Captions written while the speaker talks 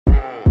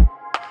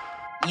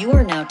You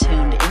are now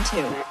tuned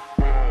into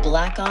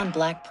Black on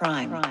Black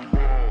Prime.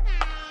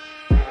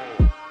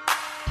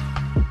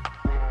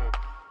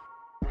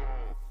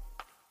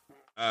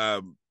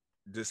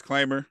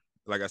 Disclaimer,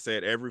 like I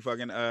said, every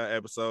fucking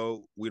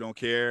episode, we don't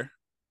care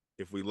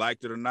if we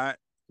liked it or not.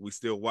 We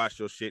still watch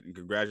your shit, and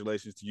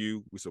congratulations to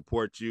you. We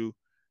support you,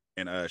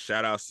 and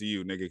shout outs to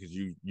you, nigga, because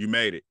you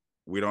made it.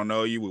 We don't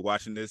know you. We're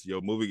watching this.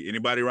 Your movie.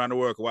 Anybody around the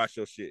world can watch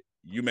your shit.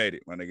 You made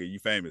it, my nigga. You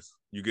famous.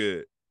 You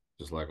good.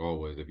 Just like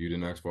always, if you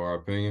didn't ask for our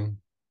opinion,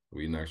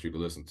 we didn't ask you to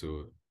listen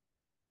to it.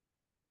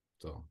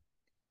 So,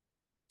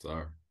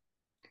 sorry.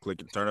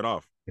 Click and turn it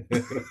off.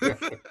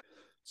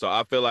 So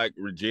I feel like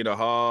Regina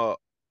Hall,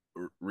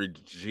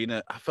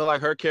 I feel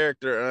like her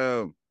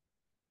character,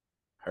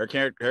 her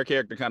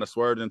character kind of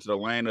swerved into the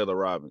lane of the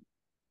Robin.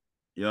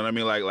 You know what I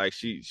mean? Like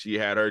she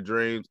had her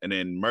dreams, and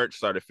then Merch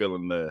started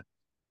feeling the.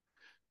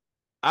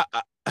 I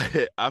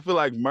I feel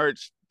like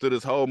Merch through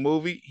this whole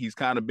movie, he's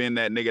kind of been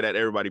that nigga that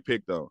everybody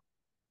picked on.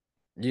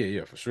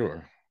 Yeah, for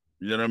sure.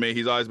 You know what I mean?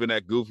 He's always been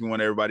that goofy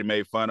one everybody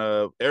made fun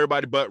of.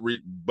 Everybody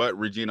but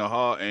Regina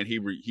Hall, and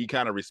he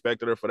kind of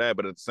respected her for that,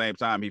 but at the same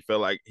time, he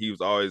felt like he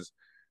was always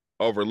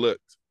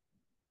overlooked.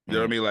 You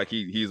know what I mean? Like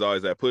he's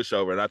always that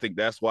pushover, and I think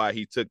that's why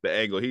he took the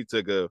angle he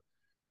took of,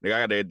 nigga,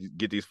 I gotta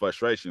get these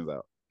frustrations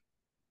out.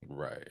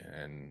 Right,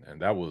 and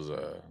that was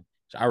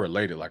I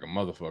related like a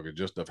motherfucker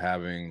just of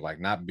having like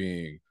not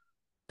being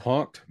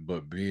punked,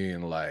 but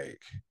being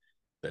like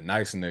the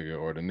nice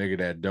nigga or the nigga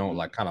that don't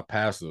like kind of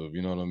passive.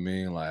 You know what I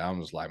mean? Like I'm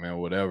just like, man,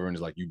 whatever, and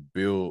it's like you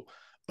build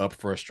up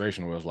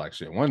frustration where it's like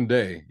shit. One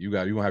day you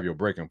gonna have your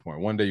breaking point.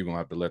 One day you're gonna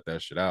have to let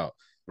that shit out.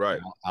 Right.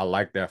 I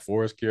like that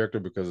for his character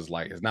because it's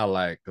like it's not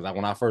like because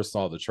when I first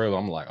saw the trailer,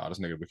 I'm like, oh, this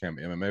nigga became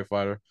an MMA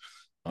fighter.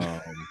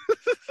 I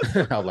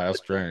was like, that's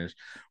strange.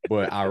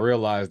 But I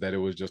realized that it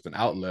was just an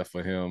outlet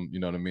for him, you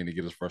know what I mean, to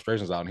get his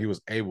frustrations out. And he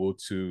was able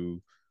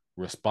to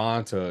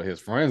respond to his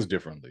friends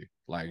differently.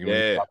 Like, you know,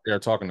 he was out there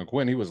talking to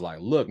Quinn, he was like,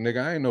 look,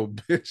 nigga, I ain't no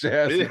bitch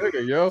ass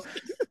nigga, yo.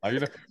 Like, you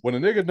know, when a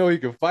nigga know he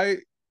can fight,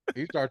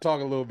 he started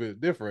talking a little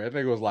bit different. That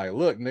nigga was like,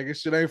 look, nigga,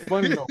 shit ain't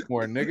funny no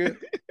more, nigga.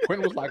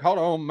 Quentin was like, hold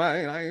on,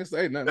 man. I ain't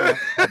say nothing.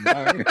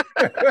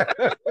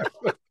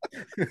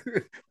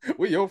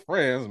 We your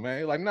friends,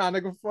 man. Like, nah,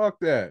 nigga, fuck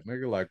that.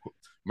 Nigga, like,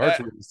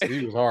 Merch,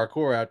 he was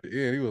hardcore at the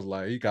end. He was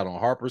like, he got on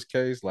Harper's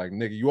case. Like,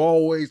 nigga, you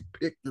always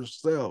pick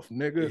yourself,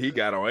 nigga. He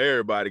got on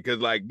everybody because,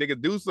 like, nigga,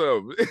 do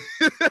something.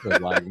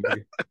 Like,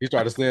 he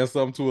started saying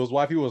something to his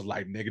wife. He was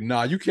like, nigga,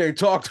 nah, you can't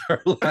talk to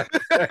her like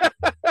that.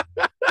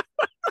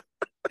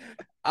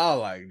 I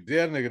was like,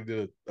 that nigga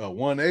did a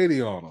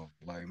 180 on him.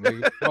 Like,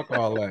 nigga, fuck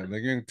all that.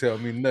 Nigga didn't tell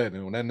me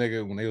nothing.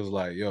 When he was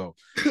like, yo,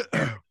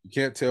 you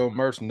can't tell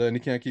Merch nothing. He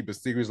can't keep a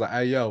secret. He's like,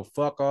 hey, yo,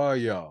 fuck all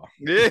y'all.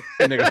 Yeah.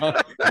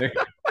 nigga,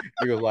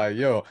 he was like,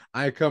 yo,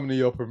 I ain't coming to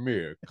your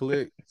premiere.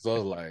 Click. So I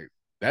was like,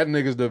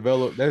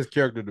 that's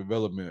character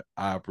development.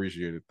 I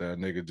appreciated that.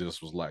 Nigga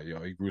just was like, yo,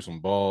 he grew some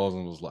balls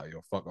and was like,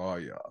 yo, fuck all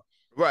y'all.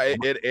 Right.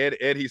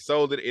 And he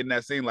sold it in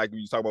that scene, like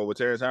you talk about with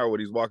Terrence Howard when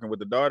he's walking with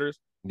the daughters.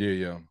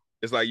 Yeah.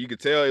 It's like you could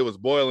tell it was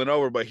boiling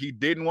over, but he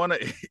didn't want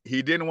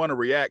to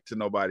react to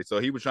nobody. So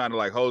he was trying to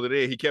like hold it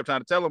in. He kept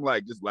trying to tell him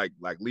like just like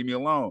leave me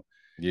alone.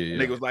 Yeah.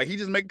 And nigga was like, he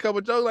just make a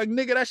couple jokes like,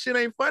 nigga, that shit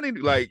ain't funny.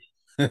 Like,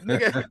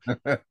 nigga,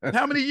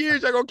 how many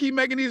years y'all gonna keep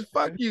making these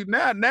fuck you?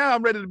 Now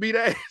I'm ready to beat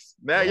ass.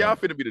 Now y'all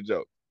finna be the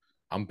joke.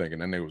 I'm thinking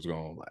that nigga was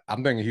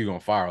I'm thinking he's gonna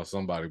fire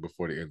somebody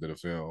before the end of the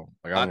film.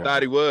 Like I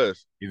thought he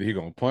was. Either he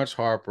gonna punch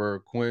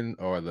Harper, Quinn,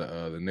 or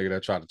the nigga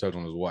that tried to touch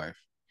on his wife.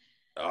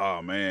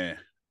 Oh man.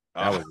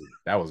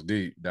 That was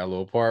deep. That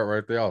little part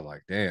right there, I was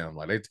like, damn,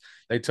 like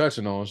they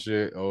touching on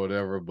shit or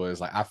whatever. But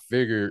it's like I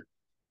figured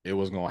it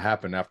was gonna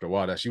happen after a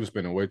while. That she was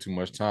spending way too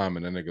much time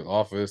in that nigga's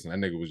office, and that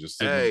nigga was just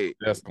sitting on the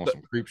desk on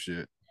some creep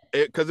shit.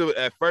 Because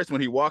at first when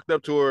he walked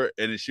up to her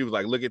and she was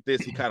like, "Look at this,"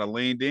 he kind of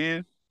leaned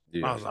in.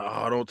 Yeah. I was like,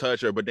 "Oh, don't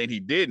touch her," but then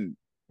he didn't.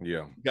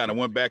 Yeah, he kind of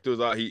went back to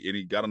his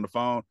he got on the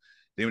phone.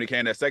 Then when he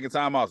came that second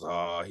time, I was like,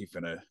 "Oh, he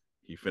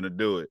finna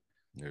do it."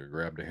 Yeah,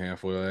 grabbed a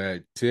handful of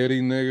that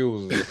titty,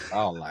 nigga.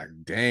 I was like,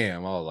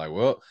 damn. I was like,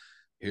 well,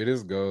 here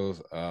this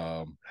goes.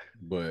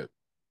 But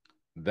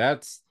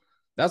that's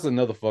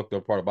another fucked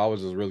up part. But I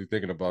was just really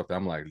thinking about that.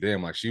 I'm like,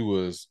 damn, like she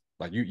was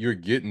like you're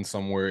getting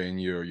somewhere in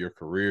your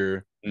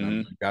career. Mm-hmm.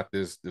 You got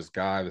this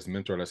guy, this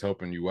mentor that's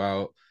helping you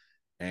out,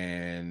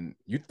 and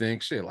you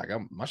think shit, like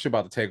my shit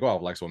about to take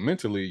off. Like, so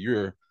mentally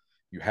you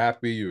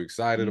happy, you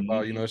excited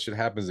about, you know, shit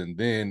happens, and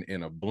then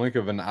in a blink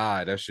of an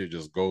eye, that shit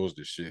just goes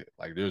to shit.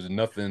 Like there's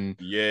nothing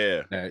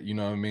that, you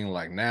know what I mean?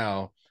 Like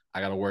now I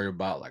gotta worry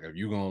about like if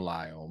you gonna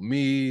lie on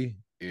me,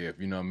 if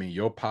you know what I mean,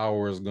 your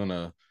power is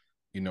gonna,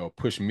 you know,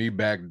 push me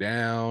back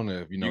down.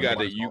 If you know you got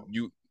that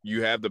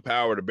you have the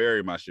power to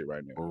bury my shit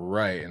right now.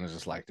 Right. And it's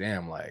just like,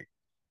 damn, like,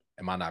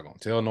 am I not gonna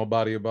tell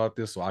nobody about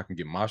this so I can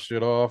get my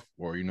shit off?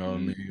 Or you know what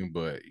I mean?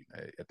 But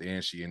at the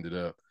end she ended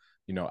up,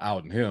 you know,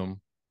 outing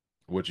him,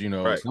 which, you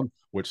know,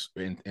 which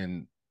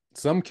in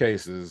some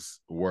cases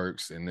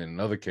works, and then in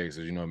other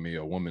cases, you know what I mean,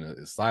 a woman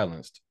is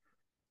silenced.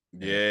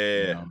 Yeah,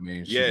 and, you know what I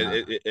mean,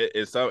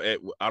 it's some. I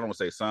don't want to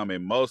say some.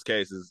 In most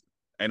cases,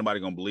 nobody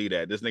gonna believe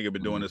that. This nigga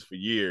been doing this for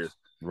years.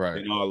 Right.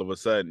 And all of a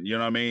sudden, you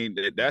know what I mean?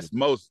 That's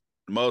most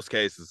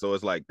cases. So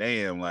it's like,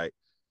 damn, like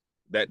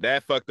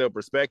that fucked up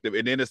perspective.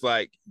 And then it's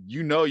like,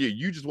 you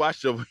just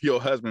watched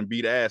your husband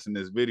beat ass in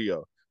this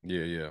video.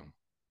 Yeah.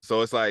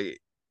 So it's like,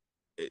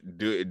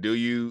 do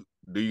you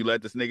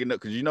let this nigga know?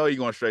 Because you know he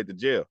going straight to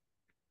jail.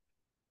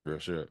 For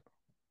sure.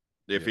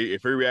 If he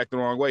react the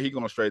wrong way, he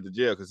going straight to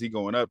jail because he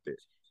going up there.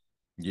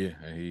 Yeah,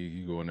 and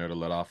he going there to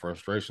let off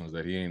frustrations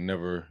that he ain't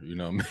never, you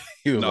know.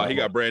 He was he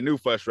got brand new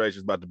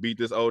frustrations about to beat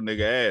this old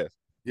nigga ass.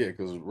 Yeah,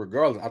 because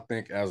regardless, I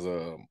think as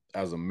a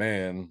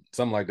man,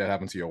 something like that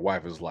happened to your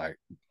wife is like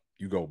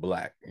you go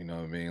black. You know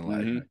what I mean?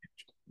 Like,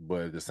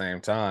 but at the same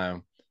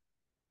time,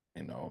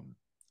 you know,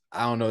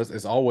 I don't know.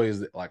 It's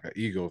always like an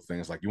ego thing.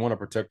 It's like you want to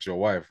protect your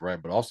wife,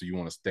 right? But also you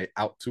want to stay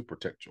out to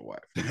protect your wife.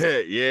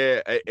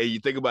 Yeah, and you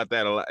think about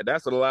that a lot.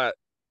 That's a lot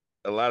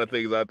of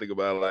things I think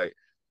about, like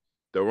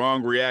the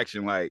wrong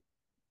reaction. Like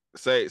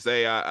say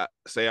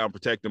I'm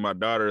protecting my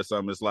daughter or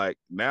something. It's like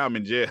now I'm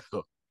in jail.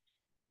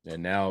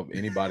 And now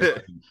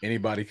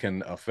anybody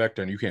can affect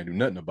her, and you can't do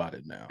nothing about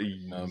it now.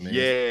 You know what I mean?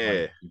 Yeah,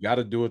 like, you got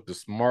to do it the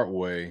smart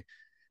way,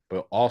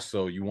 but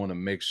also you want to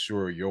make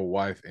sure your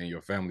wife and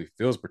your family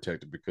feels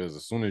protected, because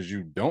as soon as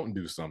you don't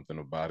do something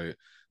about it,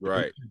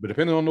 right? But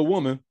depending on the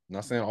woman, I'm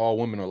not saying all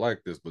women are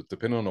like this, but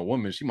depending on the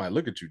woman, she might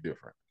look at you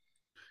different.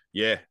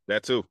 Yeah,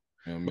 that too.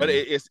 You know what I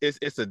mean? But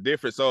it's a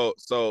different. So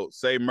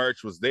say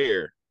merch was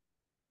there.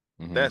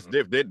 That's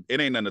different. It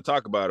ain't nothing to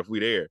talk about if we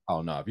there.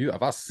 Oh no,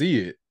 if I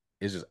see it,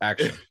 it's just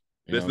action.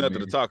 There's nothing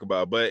to talk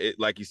about. But it,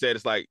 like you said,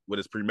 it's like when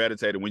it's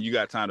premeditated. When you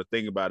got time to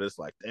think about it, it's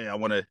like, damn, I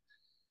want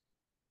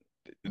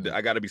to.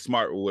 I got to be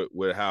smart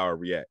with how I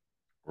react.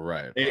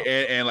 Right.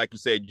 And like you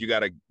said,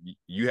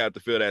 you have to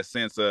feel that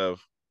sense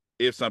of,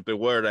 if something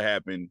were to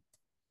happen,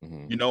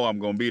 you know I'm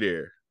gonna be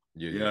there.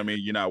 You know what I mean?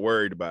 You're not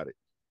worried about it.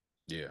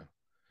 Yeah,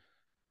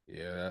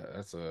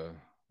 that's a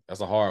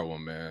hard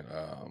one, man.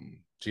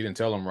 She didn't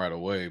tell him right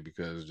away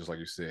because, just like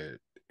you said,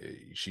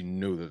 she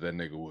knew that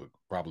nigga would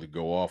probably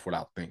go off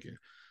without thinking.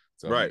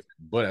 So, right.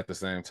 But at the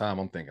same time,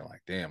 I'm thinking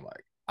like, damn,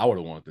 like I would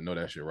have wanted to know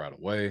that shit right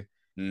away.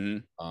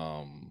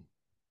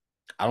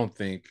 I don't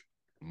think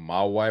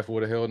my wife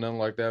would have held nothing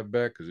like that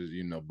back, because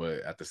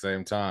but at the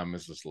same time,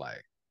 it's just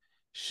like,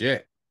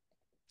 shit.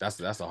 That's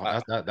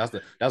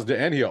the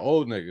and he an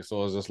old nigga,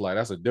 so it's just like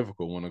that's a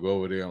difficult one to go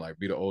over there and like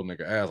beat the old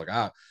nigga ass. Like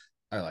I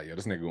like, yo,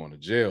 this nigga going to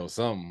jail.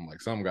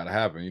 Something got to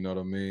happen. You know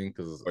what I mean?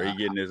 Because or he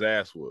getting his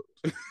ass whooped.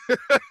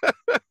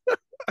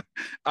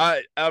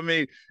 I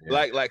mean,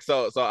 like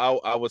so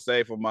I would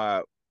say from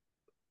my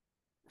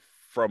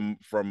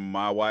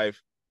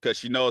wife, because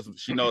she knows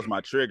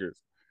my triggers.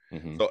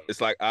 So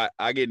it's like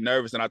I get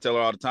nervous and I tell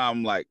her all the time,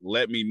 I'm like,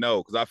 let me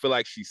know, because I feel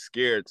like she's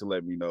scared to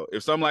let me know.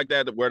 If something like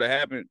that were to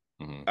happen,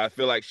 I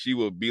feel like she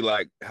would be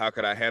like, how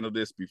could I handle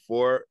this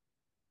before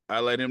I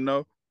let him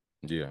know?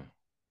 Yeah.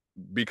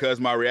 Because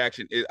my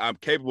reaction is, I'm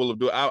capable of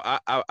doing.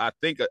 I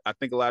think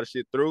a lot of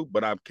shit through,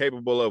 but I'm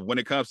capable of, when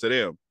it comes to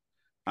them,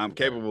 I'm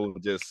capable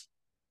of just,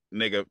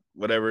 nigga,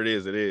 whatever it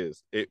is, it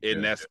is.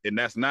 And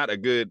that's not a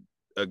good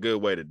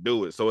way to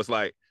do it. So it's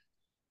like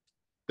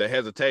the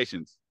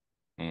hesitations.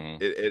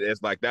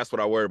 It's like, that's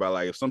what I worry about.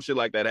 Like, if some shit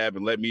like that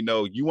happened, let me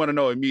know. You want to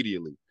know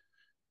immediately,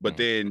 but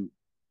then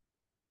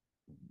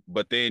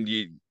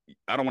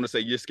I don't want to say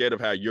you're scared of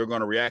how you're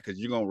going to react, because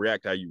you're going to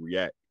react how you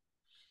react.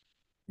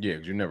 Yeah,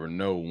 because you never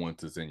know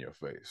once it's in your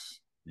face.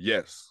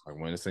 Yes. Like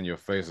when it's in your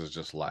face, it's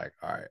just like,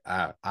 all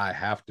right, I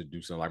have to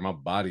do something. Like my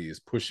body is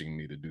pushing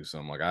me to do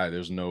something. Like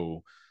there's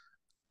no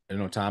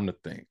time to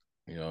think.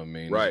 You know what I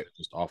mean? Right. It's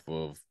just off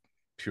of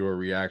pure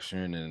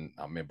reaction. And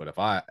I mean, but if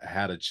I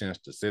had a chance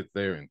to sit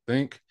there and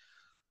think,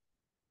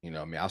 you know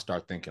what I mean, I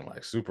start thinking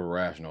like super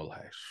rational,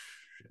 like,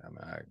 I mean,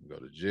 I can go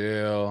to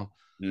jail.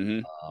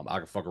 I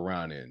can fuck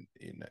around and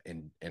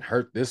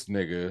hurt this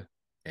nigga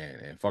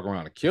and fuck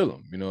around and kill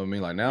him. You know what I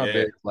mean? Like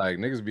nowadays, like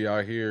niggas be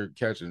out here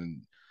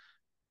catching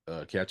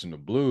the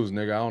blues,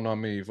 nigga. I don't know how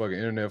many fucking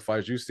internet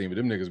fights you seen, but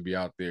them niggas be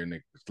out there,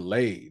 nigga,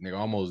 laid, nigga,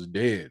 almost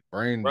dead,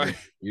 brain dead.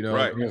 You know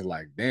what I mean? It's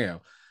like, damn.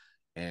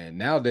 And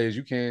nowadays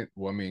you can't.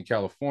 Well, I mean, in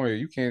California,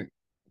 you can't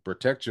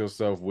protect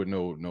yourself with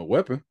no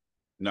weapon.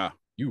 Nah.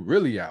 You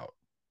really out.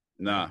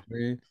 Nah. You know what I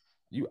mean?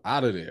 You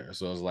out of there.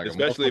 So it's like,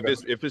 especially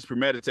if it's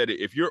premeditated.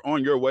 If you're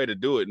on your way to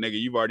do it, nigga,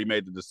 you've already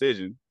made the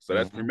decision. So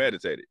that's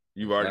premeditated.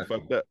 You've already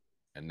fucked up.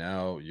 And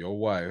now your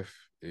wife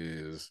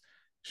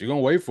she gonna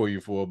wait for you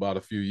for about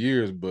a few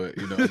years, but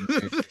you know what I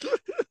mean?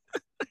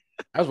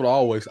 That's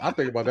what I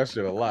think about that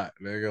shit a lot,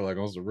 nigga. Like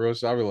on some real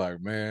shit, I be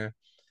like, man,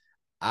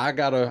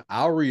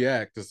 I'll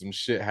react to some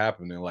shit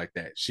happening like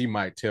that. She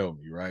might tell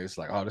me, right? It's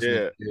like, oh, this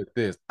nigga did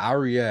this. I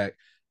react.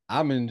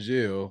 I'm in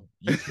jail.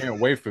 You can't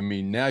wait for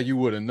me. Now you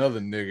with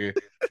another nigga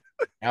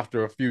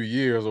after a few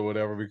years or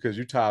whatever, because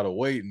you tired of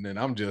waiting, and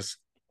I'm just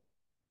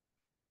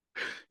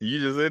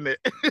in it.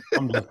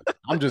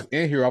 I'm just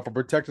in here off of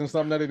protecting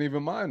something that ain't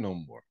even mine no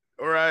more.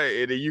 All right,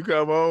 and then you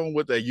come home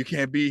with you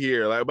can't be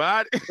here, like,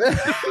 but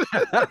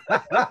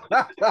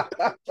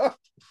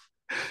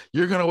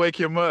You're gonna wake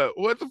him up.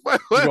 What the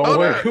fuck? You What? gonna Hold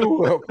wake up.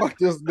 who up? Fuck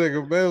this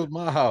nigga, man. It's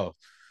my house.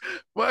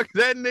 Fuck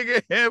that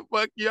nigga and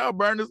fuck y'all.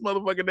 Burn this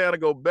motherfucker down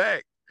and go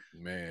back.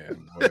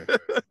 Man, boy.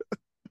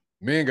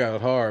 Men got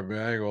it hard, man.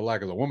 I ain't gonna lie,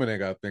 because a woman ain't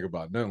gotta think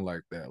about nothing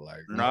like that.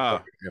 Like, Nah.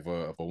 if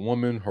a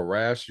woman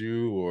harass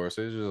you, or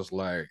say it's just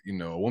like, you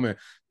know, a woman,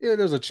 yeah,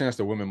 there's a chance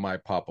that women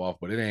might pop off,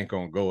 but it ain't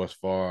gonna go as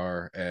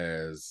far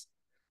as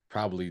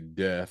probably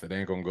death. It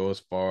ain't gonna go as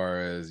far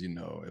as, you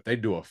know, if they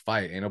do a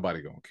fight, ain't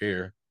nobody gonna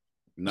care.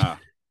 Nah.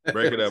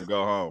 Break it up,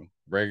 go home.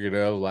 Break it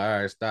up, like,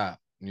 all right, stop.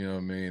 You know what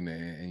I mean?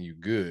 And you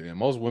good. And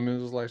most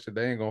women is like, shit,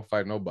 they ain't gonna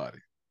fight nobody.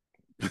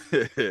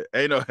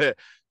 Ain't no. If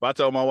I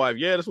told my wife,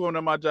 yeah, this woman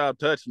at my job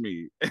touched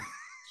me, She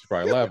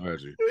probably laughing at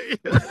you.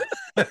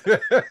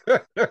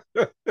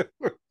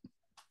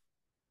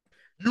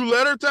 You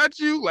let her touch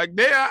you? Like,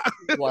 damn.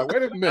 Like,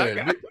 wait a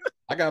minute.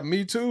 I got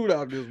me too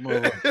out this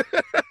motherfucker.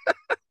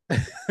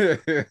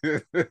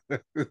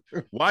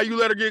 Why you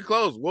let her get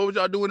close? What was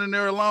y'all doing in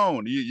there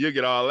alone? You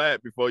get all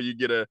that before you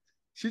get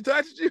she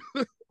touched you.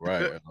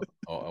 Right.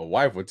 A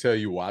wife would tell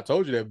you, well, I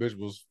told you that bitch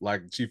was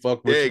like, she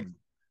fucked with you.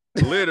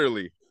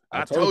 Literally.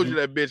 I told you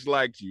that bitch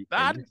liked you.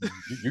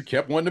 You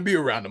kept wanting to be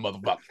around the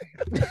motherfucker.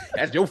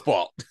 That's your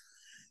fault.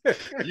 You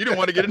didn't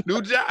want to get a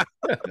new job.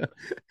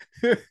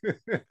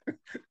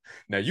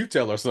 Now you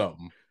tell her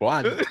something.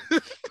 Well,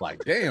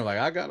 like, damn,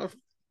 like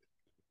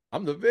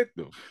I'm the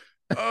victim.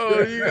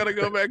 Oh, you gotta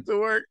go back to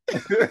work.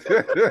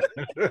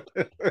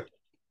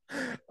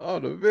 Oh,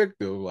 the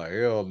victim. Like,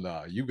 hell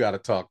nah. You gotta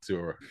talk to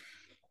her.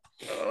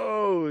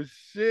 Oh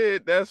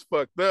shit. That's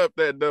fucked up,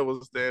 that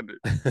double standard.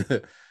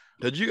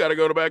 That you gotta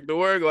go back to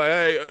work. Like,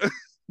 hey,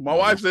 my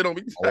wife said don't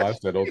be touched. My wife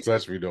said don't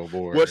touch me no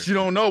more. What she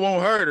don't know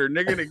won't hurt her,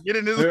 nigga. To get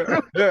in this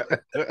room.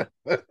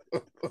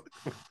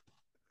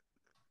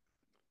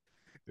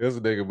 There's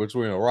a nigga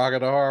between a rock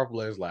and a hard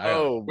place. Like, I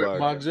gotta quit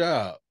my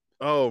job.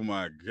 Oh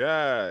my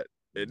God.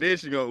 And then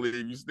she gonna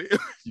leave you still.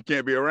 You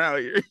can't be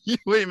around here. You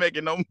ain't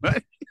making no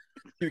money.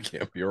 You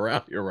can't be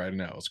around here right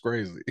now. It's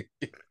crazy.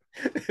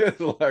 It's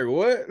like,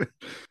 what?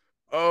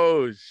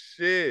 Oh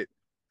shit.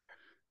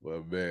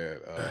 But man,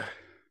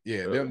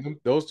 yeah,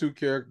 those two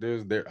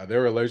characters,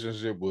 their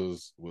relationship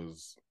was,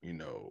 you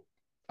know,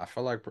 I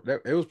felt like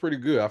it was pretty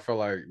good. I felt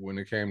like when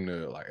it came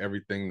to like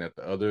everything that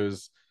the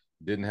others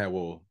didn't have,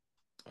 well,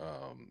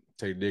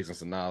 Taye Diggs and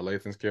Sanaa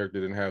Lathan's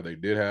character didn't have, they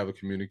did have a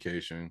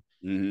communication.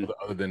 Mm-hmm.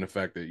 Other than the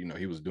fact that, you know,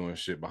 he was doing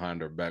shit behind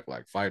her back,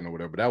 like fighting or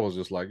whatever. But that was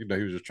just like, you know,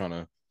 he was just he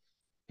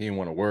didn't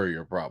want to worry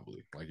her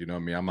probably. Like, you know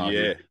what I mean? I'm out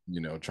here, you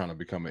know, trying to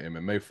become an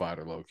MMA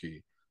fighter low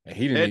key. And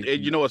he didn't.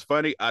 And you know what's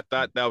funny? I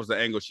thought that was the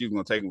angle she was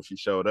gonna take when she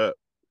showed up.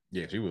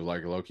 Yeah, she was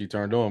like low key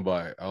turned on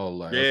by it. I was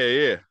like,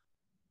 yeah.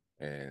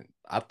 And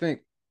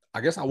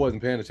I guess I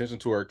wasn't paying attention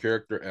to her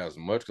character as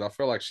much because I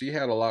felt like she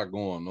had a lot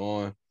going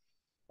on.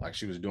 Like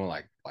she was doing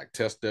like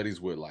test studies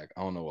with like,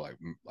 I don't know,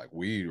 like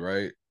weed,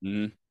 right?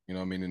 Mm-hmm. You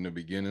know what I mean, in the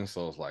beginning.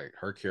 So it's like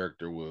her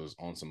character was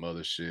on some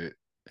other shit,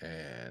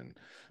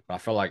 but I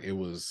felt like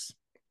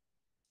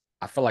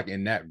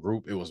in that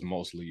group it was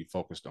mostly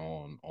focused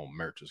on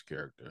Merch's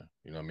character.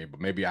 You know what I mean? But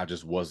maybe I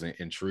just wasn't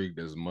intrigued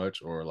as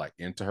much or like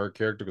into her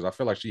character because I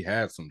feel like she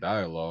had some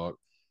dialogue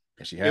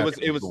and she had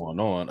it was going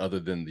on other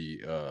than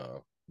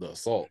the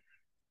assault.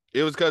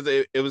 It was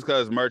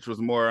because Merch was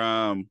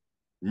more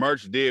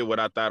Merch did what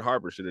I thought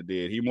Harper should have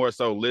did. He more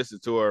so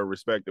listened to her,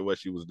 respected what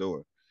she was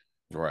doing.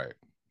 Right.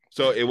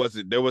 So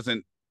there was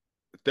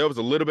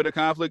a little bit of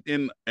conflict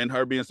in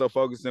her being so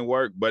focused in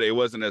work, but it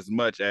wasn't as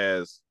much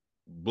as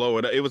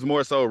blowing up. It was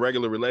more so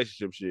regular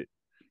relationship shit.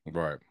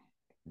 Right.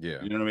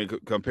 Yeah. You know what I mean?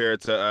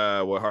 Compared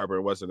to what Harper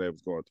and what's her name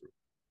was going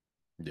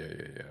through.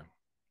 Yeah.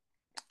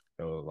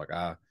 So like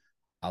I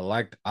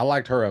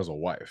liked her as a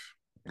wife.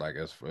 Like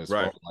as far as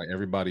like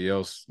everybody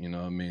else, you know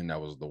what I mean? That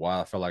was the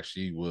why I felt like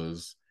she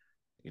was,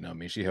 you know what I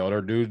mean? She held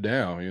her dude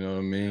down, you know what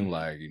I mean?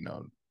 Like, you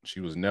know, she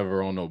was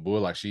never on no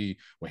bull. Like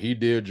when he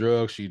did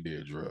drugs, she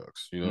did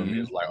drugs. You know what I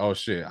mean? It's like, oh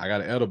shit, I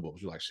got an edible.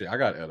 She's like, shit, I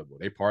got an edible.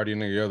 They partying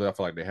together. I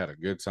feel like they had a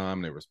good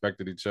time. They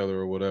respected each other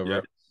or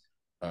whatever.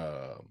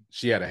 Yep.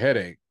 She had a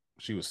headache.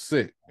 She was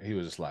sick. He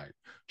was just like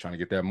trying to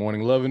get that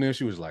morning loving in.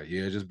 She was like,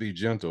 yeah, just be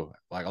gentle.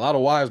 Like a lot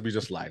of wives be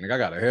just like, nigga, I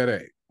got a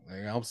headache.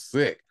 Nigga, I'm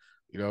sick.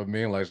 You know what I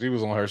mean? Like she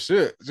was on her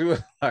shit. She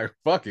was like,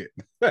 fuck it.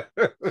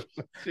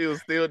 She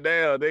was still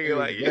down. Nigga,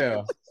 like,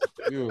 yeah.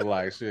 She was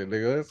like, shit,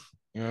 nigga,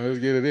 let's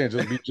get it in.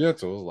 Just be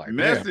gentle. It's like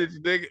message,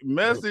 nigga,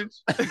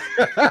 message.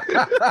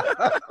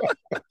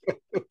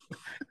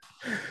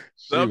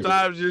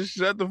 Sometimes just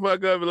shut the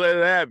fuck up and let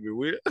it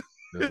happen.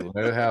 Just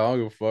let it happen. I don't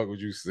give a fuck.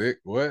 Was you sick?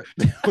 What?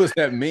 What's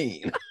that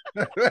mean?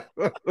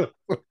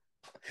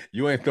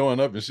 You ain't throwing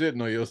up and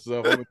shitting on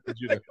yourself. I'm gonna put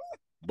you to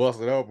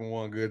bust it open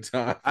one good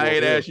time. I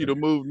ain't asked you to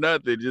move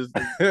nothing. Just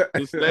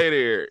stay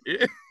there.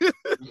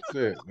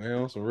 Shit, man,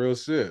 on some real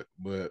shit.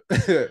 But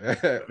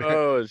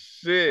oh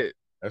shit.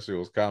 That shit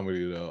was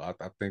comedy though.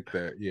 I think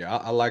that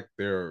I like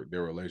their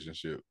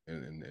relationship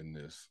in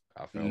this.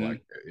 I felt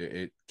like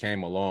it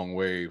came a long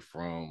way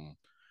from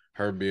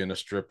her being a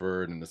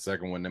stripper and then the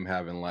second one them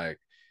having like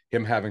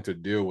him having to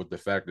deal with the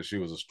fact that she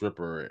was a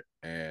stripper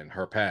and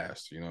her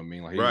past. You know what I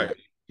mean? Like Right.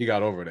 he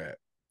got over that.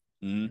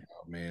 Mm-hmm. You know,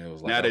 I mean, it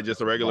was like now they're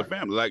just a regular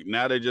family. Like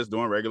now they're just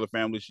doing regular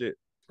family shit.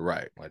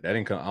 Right. Like that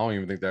didn't come. I don't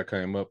even think that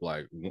came up.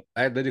 Like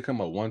that did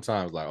come up one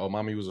time. It was like, oh,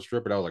 mommy was a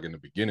stripper. That was like in the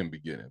beginning,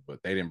 but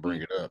they didn't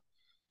bring it up.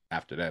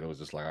 After that, it was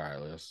just like, all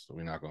right,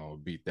 we're not gonna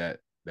beat that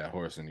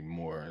horse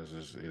anymore. It's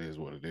just, it is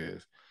what it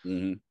is.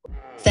 Mm-hmm.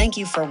 Thank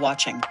you for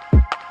watching.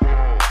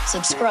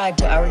 Subscribe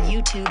to our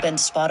YouTube and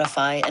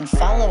Spotify and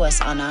follow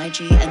us on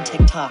IG and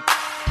TikTok.